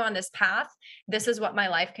continue on this path, this is what my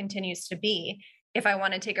life continues to be. If I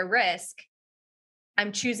want to take a risk,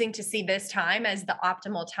 I'm choosing to see this time as the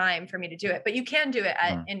optimal time for me to do it. But you can do it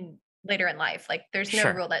in later in life. Like there's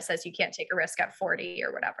no rule that says you can't take a risk at 40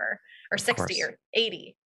 or whatever, or 60 or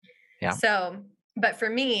 80. Yeah. So, but for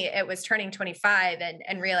me, it was turning 25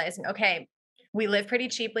 and realizing, okay, we live pretty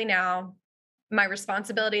cheaply now. My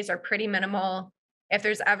responsibilities are pretty minimal. If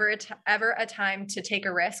there's ever a time to take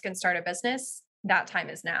a risk and start a business, that time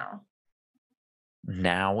is now.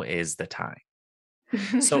 Now is the time.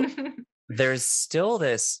 So there's still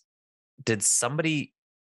this, did somebody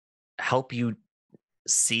help you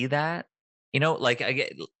see that? You know, like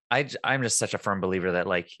I'm just such a firm believer that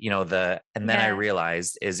like, you know, and then I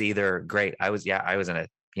realized is either great. I was in a,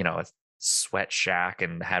 you know, a sweat shack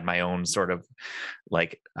and had my own sort of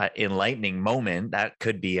like enlightening moment. That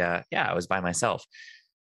could be I was by myself.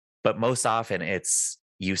 But most often it's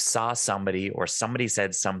you saw somebody or somebody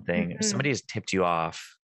said something, or somebody has tipped you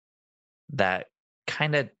off that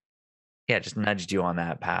kind of, just nudged you on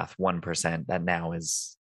that path 1% that now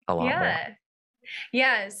is a lot more.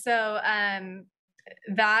 Yeah. So,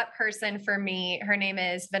 that person for me, her name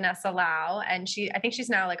is Vanessa Lau, and I think she's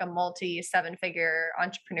now like a multi 7-figure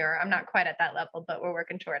entrepreneur. I'm not quite at that level, but we're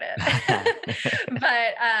working toward it.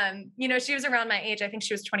 But, you know, she was around my age. I think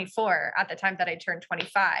she was 24 at the time that I turned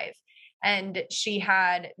 25, and she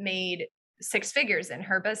had made 6 figures in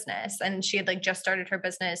her business. And she had like just started her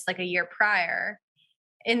business like a year prior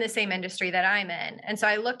in the same industry that I'm in. And so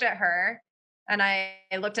I looked at her and I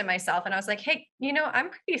looked at myself and I was like, hey, you know,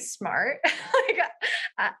 I'm pretty smart. Like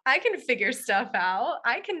I can figure stuff out.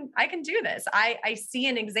 I can do this. I see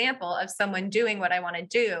an example of someone doing what I want to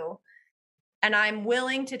do. And I'm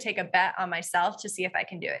willing to take a bet on myself to see if I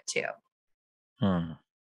can do it too.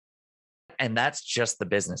 And that's just the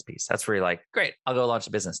business piece. That's where you're like, great, I'll go launch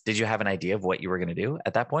a business. Did you have an idea of what you were going to do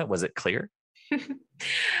at that point? Was it clear?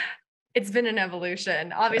 It's been an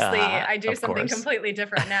evolution. Obviously, I do something completely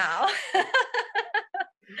different now.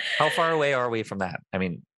 How far away are we from that? I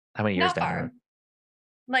mean, how many years not down? Far.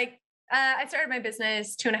 Like, I started my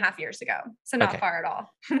business 2.5 years ago. So not far at all.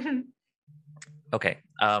 Okay.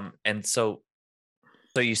 And so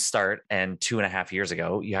you start, and 2.5 years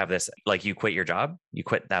ago, you have this, like you quit your job,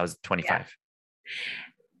 that was 25. Yeah.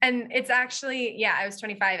 And it's actually, I was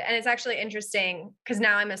 25. And it's actually interesting because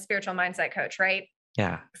now I'm a spiritual mindset coach, right?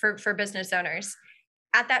 Yeah. For business owners.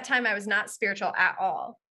 At that time, I was not spiritual at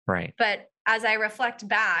all. Right. But as I reflect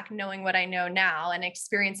back, knowing what I know now and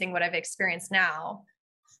experiencing what I've experienced now,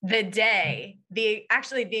 the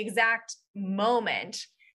exact moment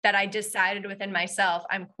that I decided within myself,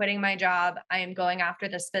 I'm quitting my job, I am going after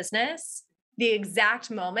this business, the exact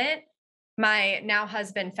moment my now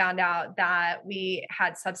husband found out that we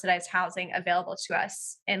had subsidized housing available to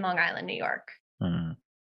us in Long Island, New York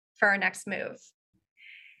for our next move.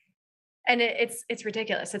 And it's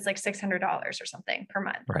ridiculous. It's like $600 or something per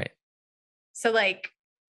month. Right. So like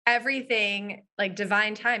everything, like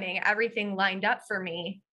divine timing, everything lined up for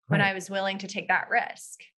me when I was willing to take that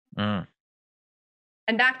risk.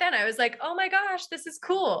 And back then I was like, oh my gosh, this is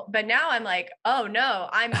cool. But now I'm like, oh no,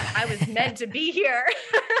 I was meant to be here.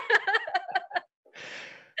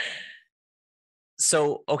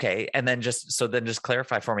 So, okay. And then just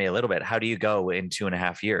clarify for me a little bit. How do you go in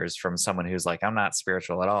 2.5 years from someone who's like, I'm not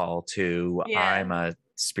spiritual at all to I'm a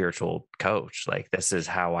spiritual coach? Like, this is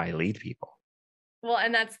how I lead people. Well,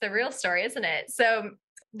 and that's the real story, isn't it? So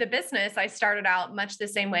the business, I started out much the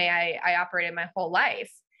same way I operated my whole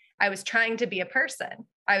life. I was trying to be a person.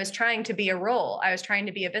 I was trying to be a role. I was trying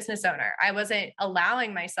to be a business owner. I wasn't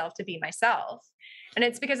allowing myself to be myself. And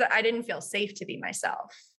it's because I didn't feel safe to be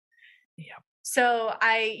myself. Yeah. So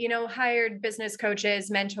I, hired business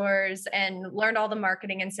coaches, mentors, and learned all the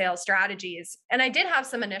marketing and sales strategies. And I did have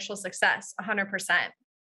some initial success, 100%.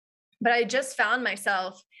 But I just found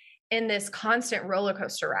myself in this constant roller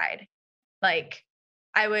coaster ride. Like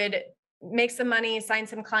I would make some money, sign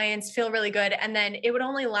some clients, feel really good. And then it would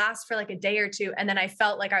only last for like a day or two. And then I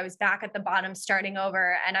felt like I was back at the bottom starting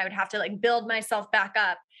over, and I would have to like build myself back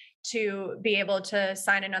up to be able to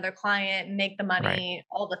sign another client, make the money,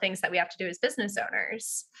 all the things that we have to do as business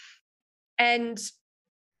owners. And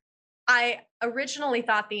I originally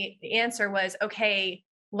thought the answer was, okay,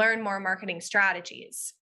 learn more marketing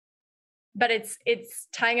strategies. But it's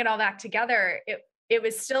tying it all back together. It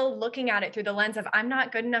was still looking at it through the lens of, I'm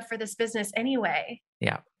not good enough for this business anyway.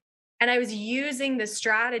 Yeah. And I was using the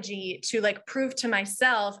strategy to like prove to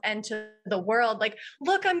myself and to the world, like,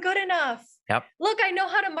 look, I'm good enough. Yep. Look, I know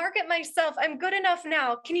how to market myself. I'm good enough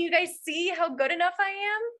now. Can you guys see how good enough I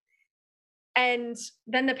am? And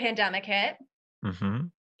then the pandemic hit. Mm-hmm.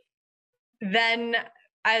 Then,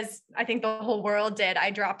 as I think the whole world did, I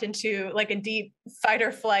dropped into like a deep fight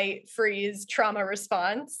or flight freeze trauma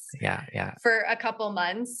response. Yeah. For a couple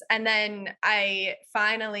months. And then I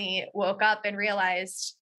finally woke up and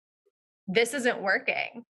realized this isn't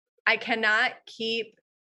working. I cannot keep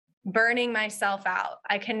burning myself out.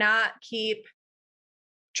 I cannot keep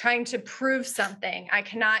trying to prove something. I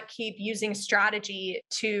cannot keep using strategy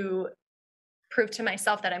to prove to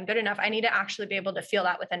myself that I'm good enough. I need to actually be able to feel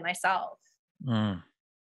that within myself.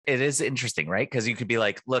 It is interesting, right? Because you could be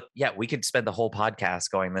like, look, yeah, we could spend the whole podcast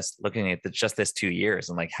looking at just this 2 years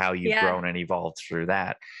and like how you've grown and evolved through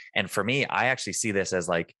that. And for me, I actually see this as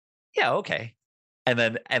like, yeah, okay. And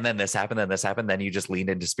then this happened, then you just leaned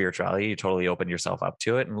into spirituality. You totally opened yourself up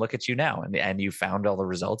to it, and look at you now. And you found all the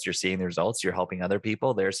results. You're seeing the results. You're helping other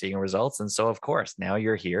people. They're seeing results. And so of course, now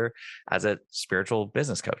you're here as a spiritual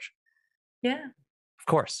business coach. Yeah. Of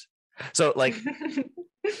course. So like,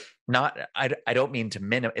 I don't mean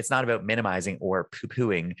to it's not about minimizing or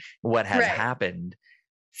poo-pooing what has happened.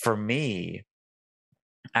 For me,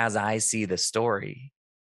 as I see the story,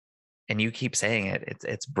 and you keep saying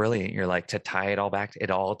it's brilliant. You're like, to tie it all back,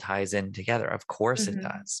 it all ties in together. Of course it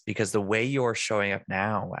does, because the way you're showing up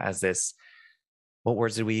now as this, what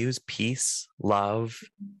words did we use? Peace, love,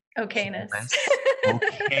 okayness.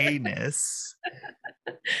 Okayness.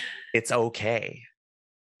 It's okay.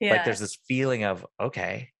 Yeah. Like there's this feeling of,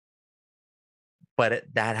 okay, but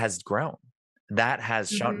that has grown. That has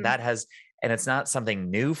shown, and it's not something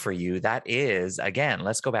new for you. That is, again,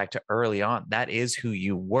 let's go back to early on. That is who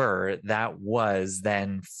you were. That was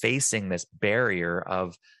then facing this barrier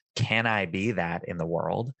of, can I be that in the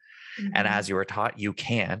world? And as you were taught, you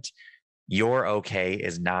can't. Your okay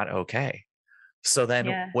is not okay. So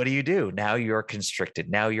then what do? Now you're constricted.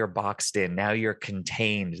 Now you're boxed in. Now you're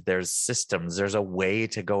contained. There's systems. There's a way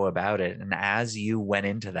to go about it. And as you went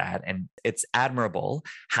into that, and it's admirable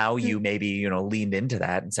how you maybe, leaned into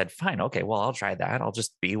that and said, fine, okay, well, I'll try that. I'll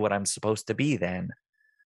just be what I'm supposed to be then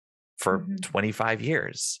for 25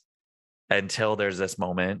 years until there's this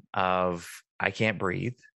moment of, I can't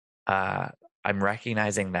breathe. I'm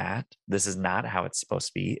recognizing that this is not how it's supposed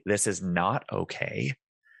to be. This is not okay.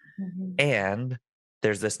 And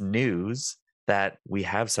there's this news that we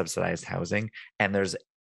have subsidized housing, and there's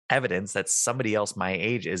evidence that somebody else my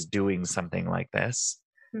age is doing something like this.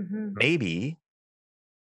 Maybe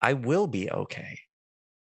I will be okay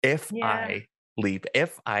if I leap,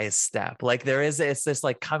 if I step. Like it's this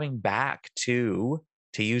like coming back to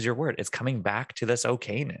use your word, it's coming back to this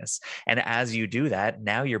okayness. And as you do that,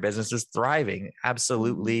 now your business is thriving,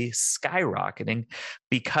 absolutely skyrocketing,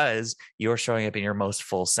 because you're showing up in your most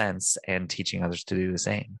full sense and teaching others to do the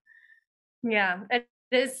same. Yeah. It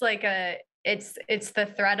is like it's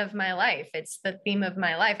the thread of my life. It's the theme of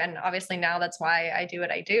my life. And obviously now that's why I do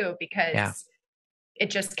what I do, because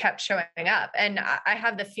it just kept showing up. And I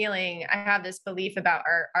have the feeling, I have this belief about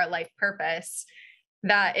our life purpose,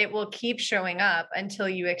 that it will keep showing up until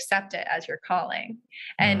you accept it as your calling.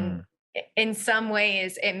 And in some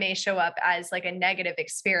ways it may show up as like a negative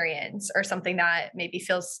experience or something that maybe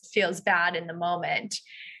feels bad in the moment,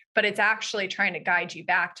 but it's actually trying to guide you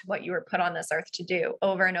back to what you were put on this earth to do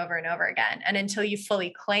over and over and over again. And until you fully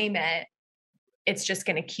claim it, it's just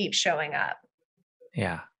going to keep showing up.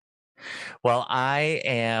 Yeah. Well, I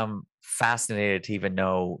am fascinated to even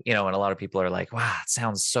know, and a lot of people are like, wow, it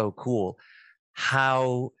sounds so cool.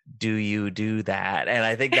 How do you do that? And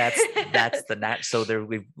I think that's the nat. So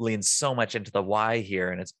we've leaned so much into the why here,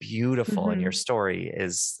 and it's beautiful. And your story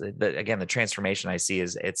is again, the transformation I see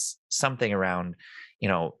is it's something around,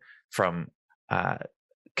 from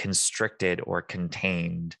constricted or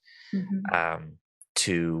contained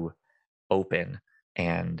to open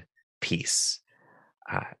and peace,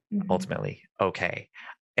 ultimately. Okay.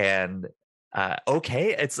 And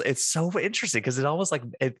okay, it's so interesting because it almost like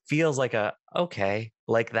it feels like okay,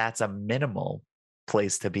 like that's a minimal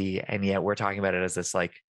place to be, and yet we're talking about it as this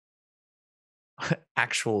like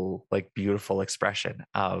actual like beautiful expression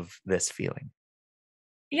of this feeling.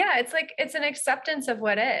 Yeah, it's like, it's an acceptance of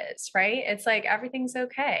what is, right? It's like, everything's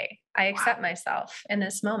okay. I accept myself in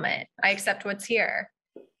this moment. I accept what's here.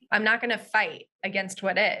 I'm not going to fight against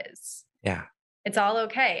what is. Yeah. It's all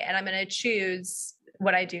okay. And I'm going to choose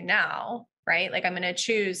what I do now, right? Like I'm going to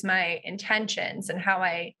choose my intentions and how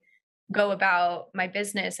I go about my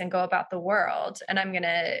business and go about the world. And I'm going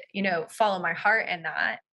to, follow my heart in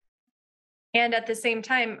that. And at the same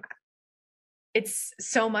time, it's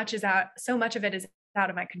so much of it is out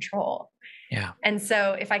of my control. Yeah. And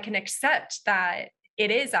so if I can accept that it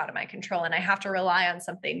is out of my control and I have to rely on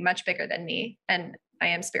something much bigger than me, and I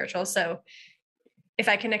am spiritual. So if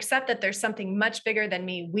I can accept that there's something much bigger than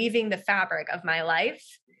me weaving the fabric of my life,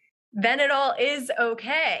 then it all is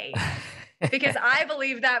okay. Because I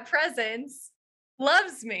believe that presence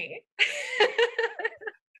loves me.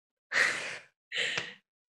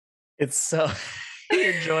 It's so,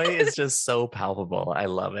 your joy is just so palpable. I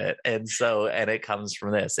love it. And it comes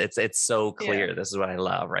from this. It's so clear. Yeah. This is what I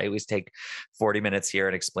love, right? We take 40 minutes here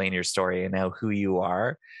and explain your story, and now who you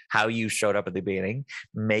are, how you showed up at the beginning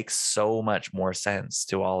makes so much more sense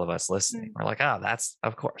to all of us listening. We're like, that's,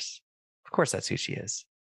 of course that's who she is,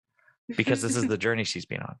 because this is the journey she's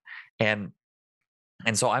been on.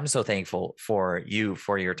 And so I'm so thankful for you,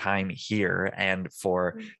 for your time here, and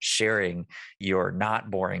for sharing your not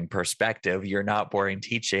boring perspective, your not boring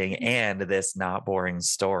teaching, and this not boring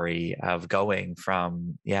story of going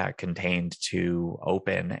from, contained to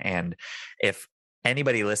open. And if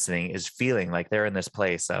anybody listening is feeling like they're in this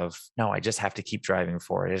place of, no, I just have to keep driving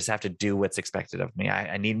forward, I just have to do what's expected of me,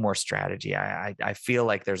 I need more strategy, I feel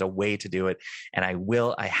like there's a way to do it, and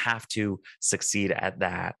I have to succeed at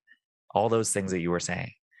that. All those things that you were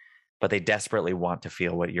saying, but they desperately want to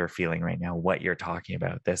feel what you're feeling right now, what you're talking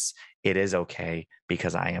about. It is okay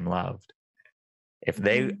because I am loved. If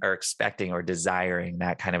they are expecting or desiring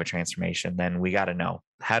that kind of a transformation, then we got to know,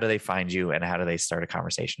 how do they find you and how do they start a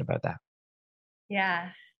conversation about that? Yeah.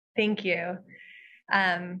 Thank you.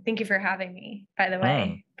 Thank you for having me, by the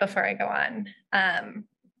way, before I go on.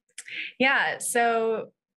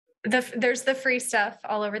 So there's the free stuff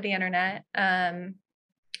all over the internet.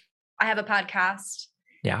 I have a podcast.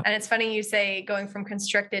 Yeah. And it's funny you say going from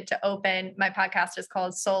constricted to open. My podcast is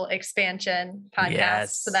called Soul Expansion Podcast.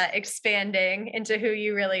 Yes. So that expanding into who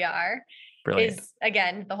you really are is,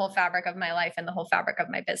 again, the whole fabric of my life and the whole fabric of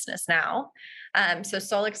my business now. So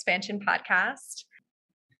Soul Expansion Podcast.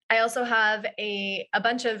 I also have a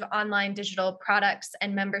bunch of online digital products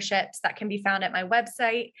and memberships that can be found at my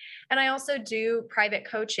website. And I also do private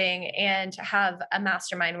coaching and have a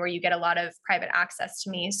mastermind where you get a lot of private access to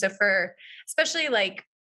me. So for especially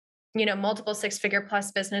multiple 6-figure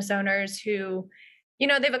plus business owners who,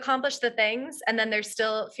 they've accomplished the things and then they're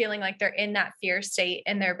still feeling like they're in that fear state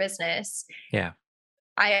in their business. Yeah.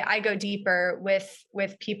 I go deeper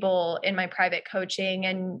with people in my private coaching,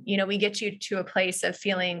 and, we get you to a place of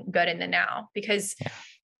feeling good in the now, because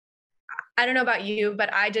I don't know about you,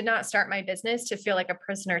 but I did not start my business to feel like a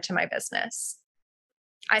prisoner to my business.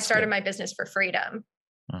 I started my business for freedom.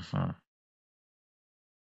 And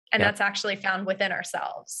that's actually found within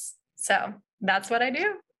ourselves. So that's what I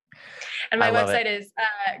do. And my website is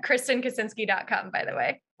KristenKacinski.com, by the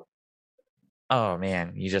way. Oh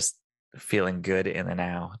man, you just feeling good in the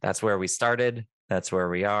now. That's where we started. That's where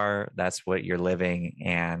we are. That's what you're living.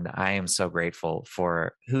 And I am so grateful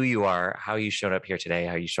for who you are, how you showed up here today,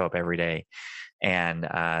 how you show up every day, and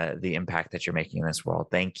the impact that you're making in this world.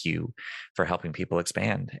 Thank you for helping people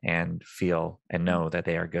expand and feel and know that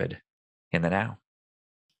they are good in the now.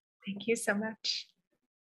 Thank you so much.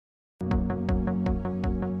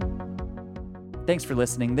 Thanks for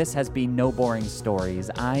listening. This has been No Boring Stories.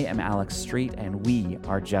 I am Alex Street, and we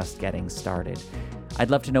are just getting started. I'd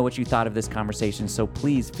love to know what you thought of this conversation, so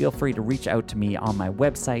please feel free to reach out to me on my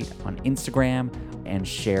website, on Instagram, and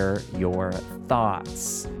share your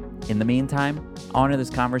thoughts. In the meantime, honor this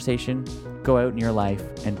conversation, go out in your life,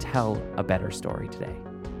 and tell a better story today.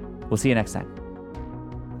 We'll see you next time.